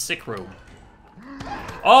 What's in the sick room?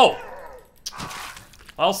 Oh!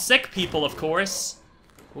 Well, sick people, of course.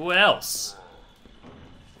 Who else?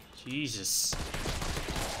 Jesus.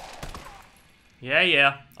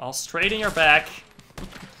 Yeah. I'll straighten your back.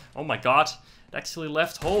 Oh my god. It actually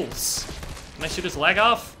left holes. Can I shoot his leg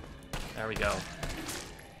off? There we go.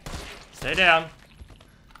 Stay down.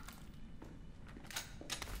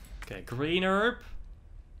 Okay, green herb.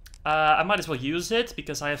 I might as well use it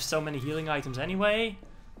because I have so many healing items anyway.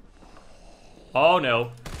 Oh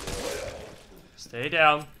no. Stay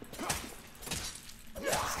down.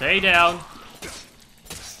 Stay down.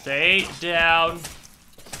 Stay down.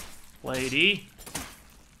 Lady.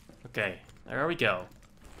 Okay, there we go.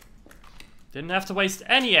 Didn't have to waste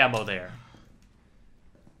any ammo there.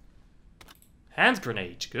 Hand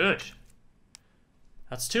grenade, good.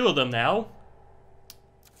 That's 2 of them now.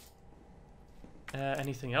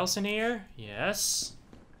 Anything else in here? Yes.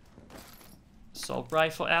 Assault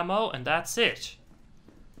rifle ammo, and that's it.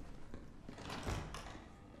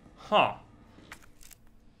 Huh.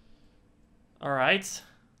 Alright.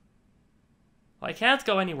 Well, I can't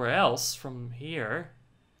go anywhere else from here.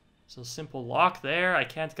 So simple lock there. I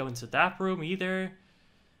can't go into that room either.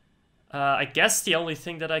 I guess the only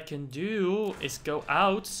thing that I can do is go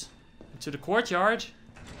out into the courtyard.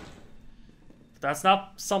 That's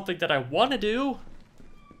not something that I want to do,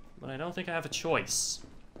 but I don't think I have a choice.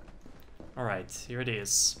 Alright, here it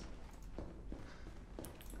is.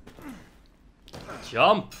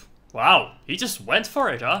 Jump! Wow, he just went for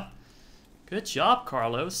it, huh? Good job,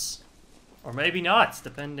 Carlos. Or maybe not,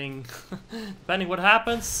 depending depending what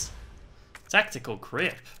happens. Tactical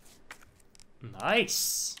grip.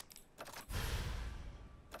 Nice.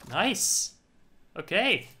 Nice.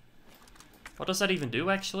 Okay. What does that even do,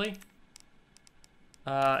 actually?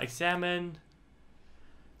 Examine.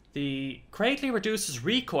 The greatly reduces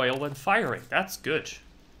recoil when firing. That's good.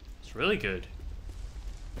 It's really good.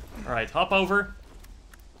 Alright, hop over.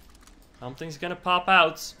 Something's gonna pop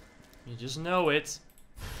out. You just know it.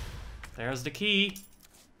 There's the key.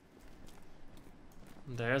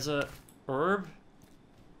 There's a herb.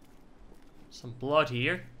 Some blood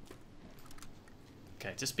here.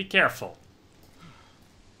 Okay, just be careful.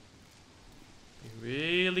 Be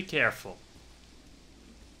really careful.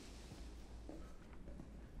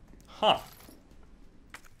 Huh.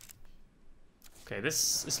 Okay,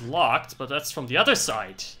 this is locked, but that's from the other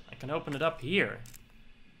side. I can open it up here.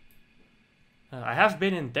 I have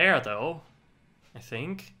been in there, though. I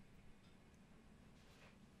think.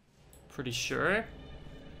 Pretty sure.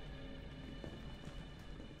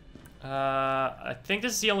 I think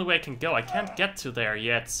this is the only way I can go. I can't get to there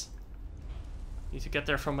yet. Need to get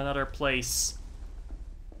there from another place.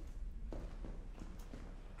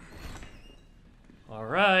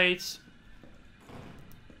 Alright.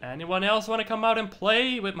 Anyone else want to come out and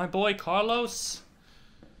play with my boy Carlos?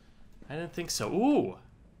 I didn't think so. Ooh.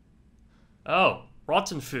 Oh,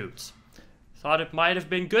 rotten food. Thought it might have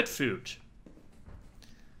been good food.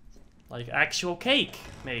 Like actual cake,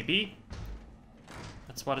 maybe.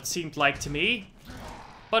 That's what it seemed like to me.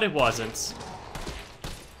 But it wasn't.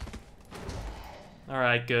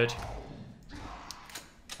 Alright, good.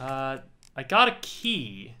 I got a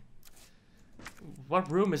key. What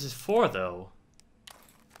room is this for, though?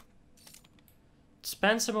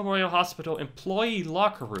 Spencer Memorial Hospital Employee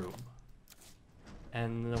Locker Room.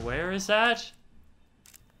 And where is that?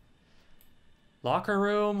 Locker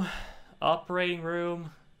room, operating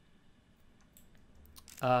room.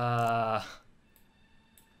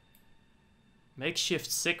 Makeshift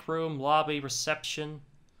sick room, lobby, reception.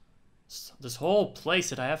 This whole place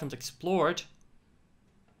that I haven't explored.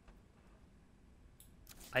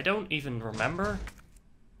 I don't even remember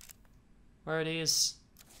where it is.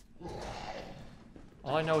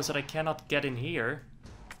 All I know is that I cannot get in here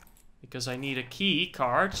because I need a key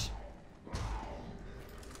card.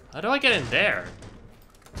 How do I get in there?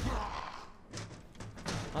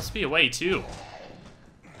 Must be a way too.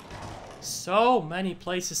 So many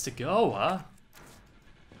places to go, huh?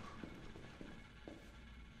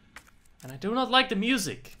 And I do not like the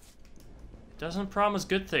music. It doesn't promise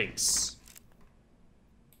good things.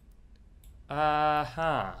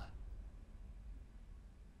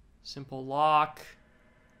 Simple lock.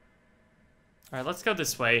 Alright, let's go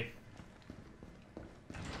this way.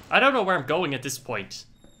 I don't know where I'm going at this point.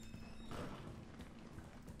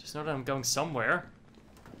 Just know that I'm going somewhere.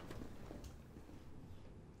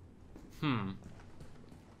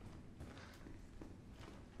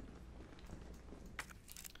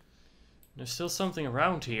 There's still something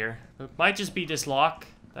around here. It might just be this lock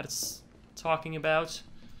that it's talking about.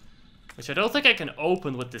 Which I don't think I can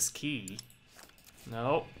open with this key.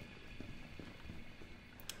 No.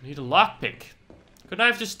 I need a lockpick. Couldn't I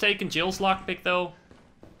have just taken Jill's lockpick though?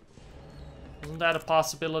 Isn't that a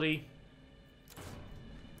possibility?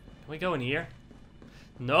 Can we go in here?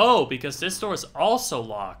 No, because this door is also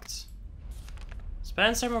locked.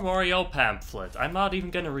 Spencer Memorial pamphlet. I'm not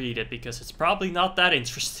even gonna read it because it's probably not that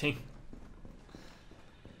interesting.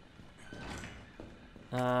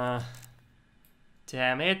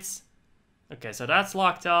 Damn it. Okay, so that's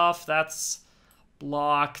locked off. That's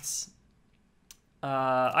blocked.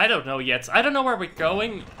 I don't know yet. I don't know where we're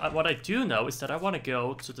going. What I do know is that I want to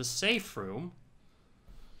go to the safe room.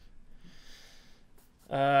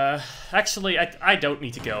 Actually, I don't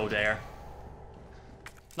need to go there.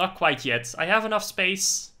 Not quite yet. I have enough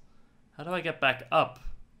space. How do I get back up?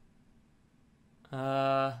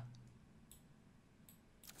 Alright,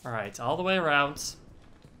 all the way around.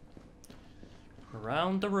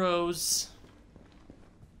 Around the rows.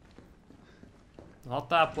 Not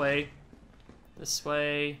that way. This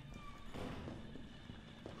way.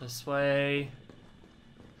 This way.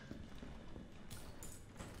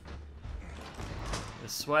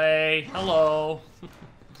 This way. Hello.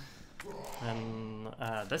 And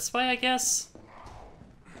this way, I guess?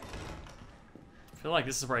 I feel like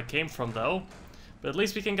this is where I came from, though. But at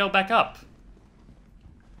least we can go back up.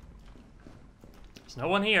 There's no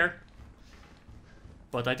one here.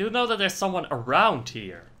 But I do know that there's someone around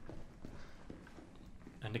here.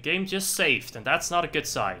 And the game just saved, and that's not a good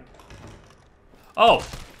sign. Oh,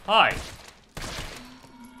 hi.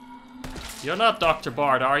 You're not Dr.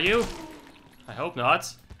 Bard, are you? I hope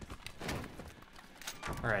not.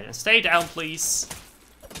 Alright, and stay down, please.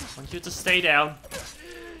 I want you to stay down.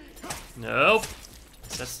 Nope. I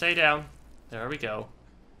said stay down. There we go.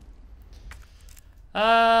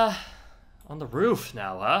 On the roof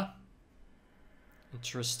now, huh?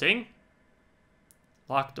 Interesting.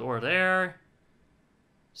 Locked door there.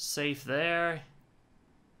 Safe there.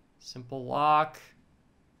 Simple lock.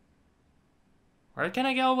 Where can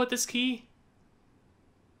I go with this key?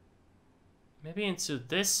 Maybe into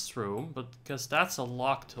this room, but because that's a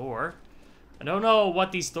locked door. I don't know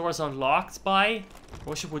what these doors are locked by. I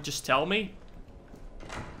wish it would just tell me.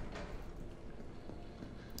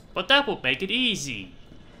 But that would make it easy.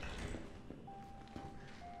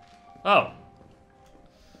 Oh.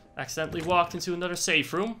 Accidentally walked into another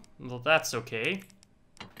safe room. Well, that's okay.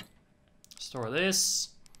 Store this.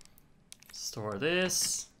 Store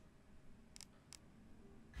this.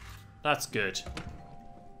 That's good.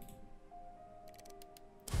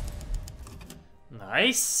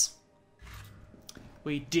 Nice.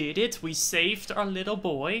 We did it. We saved our little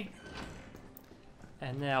boy.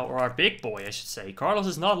 And now, or our big boy, I should say. Carlos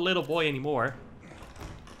is not a little boy anymore.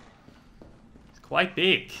 He's quite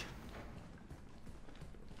big.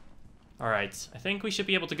 Alright, I think we should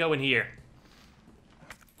be able to go in here.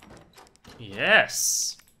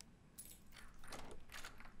 Yes.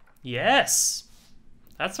 Yes.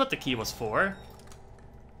 That's what the key was for.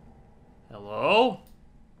 Hello?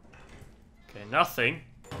 Okay, nothing.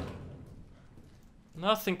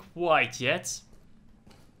 Nothing quite yet.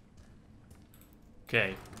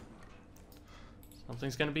 Okay.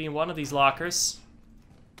 Something's gonna be in one of these lockers.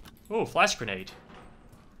 Oh, flash grenade.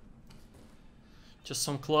 Just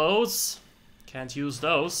some clothes. Can't use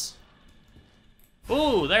those.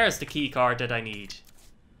 Oh, there's the key card that I need.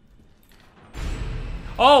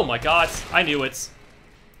 Oh my god, I knew it.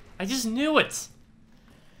 I just knew it.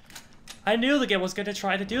 I knew the game was gonna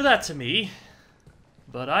try to do that to me.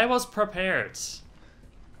 But I was prepared.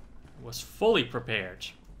 I was fully prepared.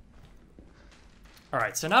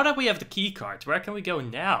 Alright, so now that we have the key card, where can we go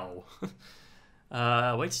now?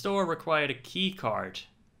 Which door required a key card?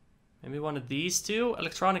 Maybe one of these two?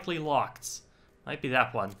 Electronically locked. Might be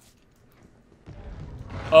that one.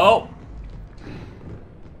 Oh!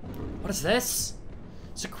 What is this?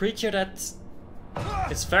 It's a creature that...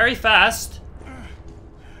 It's very fast.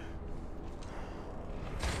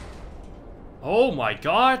 Oh my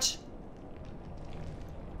god!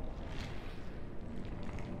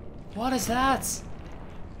 What is that?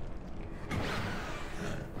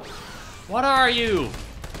 What are you?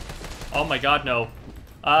 Oh my god, no.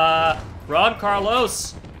 Run,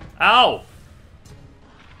 Carlos! Ow!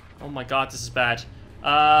 Oh my god, this is bad.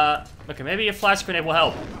 Okay, maybe a flash grenade will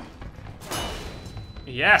help.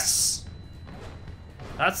 Yes!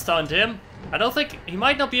 That stunned him. I don't think... He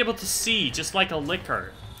might not be able to see, just like a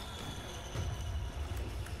licker.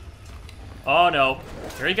 Oh no.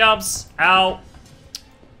 Here he comes. Ow.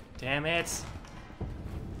 Damn it.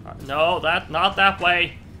 No, not that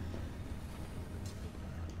way.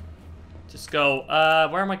 Just go.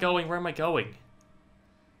 Where am I going? Where am I going?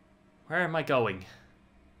 Where am I going?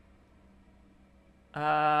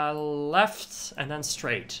 Left and then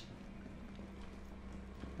straight.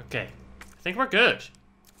 Okay. I think we're good.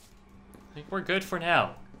 I think we're good for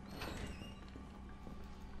now.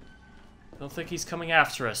 Don't think he's coming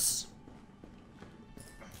after us.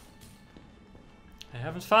 I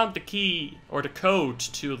haven't found the key or the code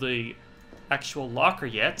to the actual locker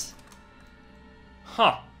yet.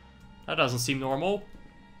 Huh. That doesn't seem normal.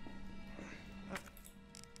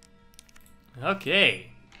 Okay.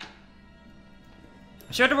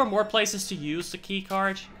 I'm sure there were more places to use the key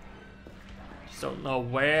card. Just don't know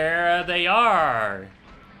where they are.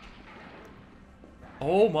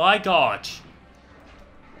 Oh my god.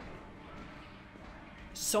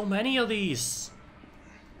 So many of these.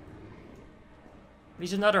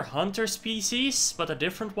 He's another hunter species, but a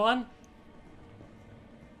different one.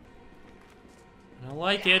 I don't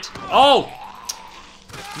like it. Oh!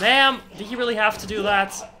 Ma'am, did he really have to do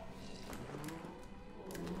that?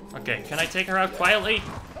 Okay, can I take her out quietly?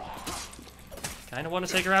 Kinda want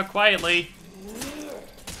to take her out quietly.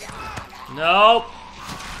 Nope.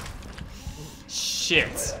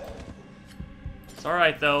 Shit. It's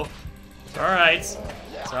alright, though. It's alright.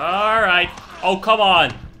 It's alright. Oh, come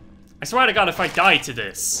on. I swear to God, if I die to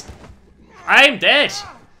this, I'm dead,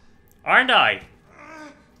 aren't I?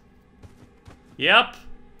 Yep,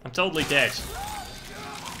 I'm totally dead.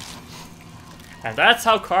 And that's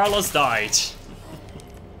how Carlos died.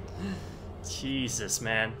 Jesus,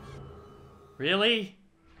 man. Really?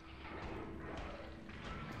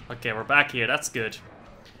 Okay, we're back here, that's good.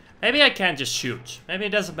 Maybe I can't just shoot. Maybe it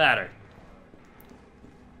doesn't matter.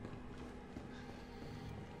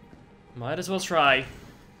 Might as well try.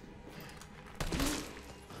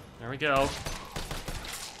 There we go.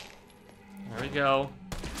 There we go.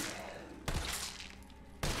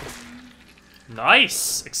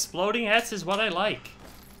 Nice! Exploding heads is what I like.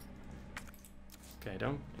 Okay,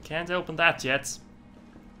 can't open that yet.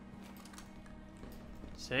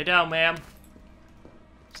 Stay down, ma'am.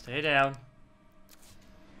 Stay down.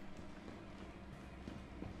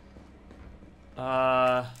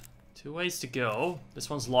 Two ways to go. This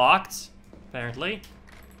one's locked, apparently.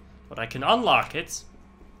 But I can unlock it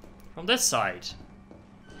from this side.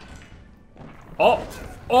 Oh!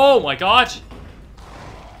 Oh my god!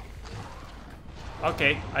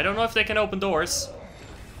 Okay, I don't know if they can open doors.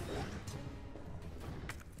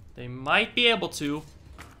 They might be able to.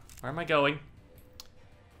 Where am I going?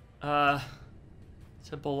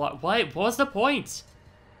 Simple lock. What was the point?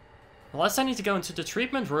 Unless I need to go into the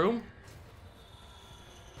treatment room.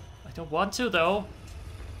 I don't want to, though.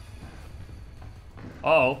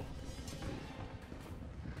 Uh-oh.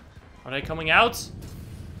 Are they coming out?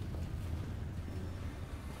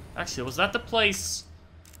 Actually, was that the place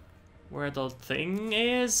where the thing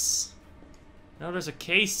is? No, there's a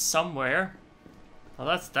case somewhere. Oh,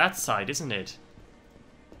 that's that side, isn't it?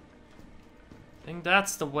 I think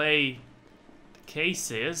that's the way the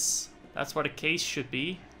case is. That's where the case should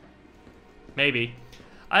be. Maybe.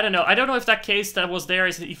 I don't know. I don't know if that case that was there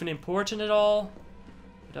is even important at all.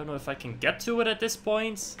 I don't know if I can get to it at this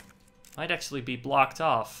point. Might actually be blocked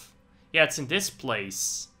off. Yeah, it's in this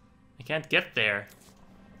place. I can't get there.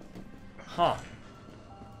 Huh.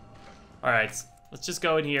 Alright, let's just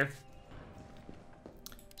go in here.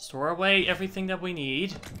 Store away everything that we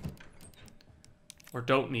need. Or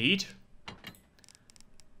don't need.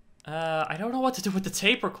 I don't know what to do with the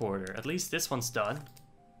tape recorder. At least this one's done.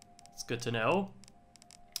 It's good to know.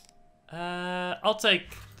 I'll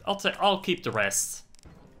keep the rest.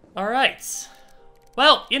 Alright.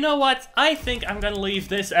 Well, you know what? I think I'm gonna leave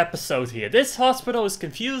this episode here. This hospital is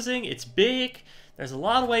confusing, it's big, there's a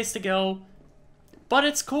lot of ways to go. But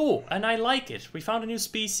it's cool, and I like it. We found a new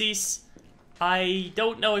species. I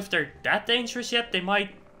don't know if they're that dangerous yet. They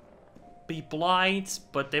might be blind,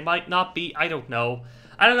 but they might not be. I don't know.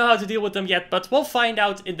 I don't know how to deal with them yet, but we'll find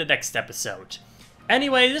out in the next episode.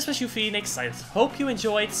 Anyway, this was you, Phoenix. I hope you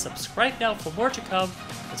enjoyed. Subscribe now for more to come.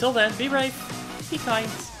 Until then, be brave, be kind,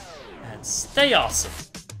 and stay awesome.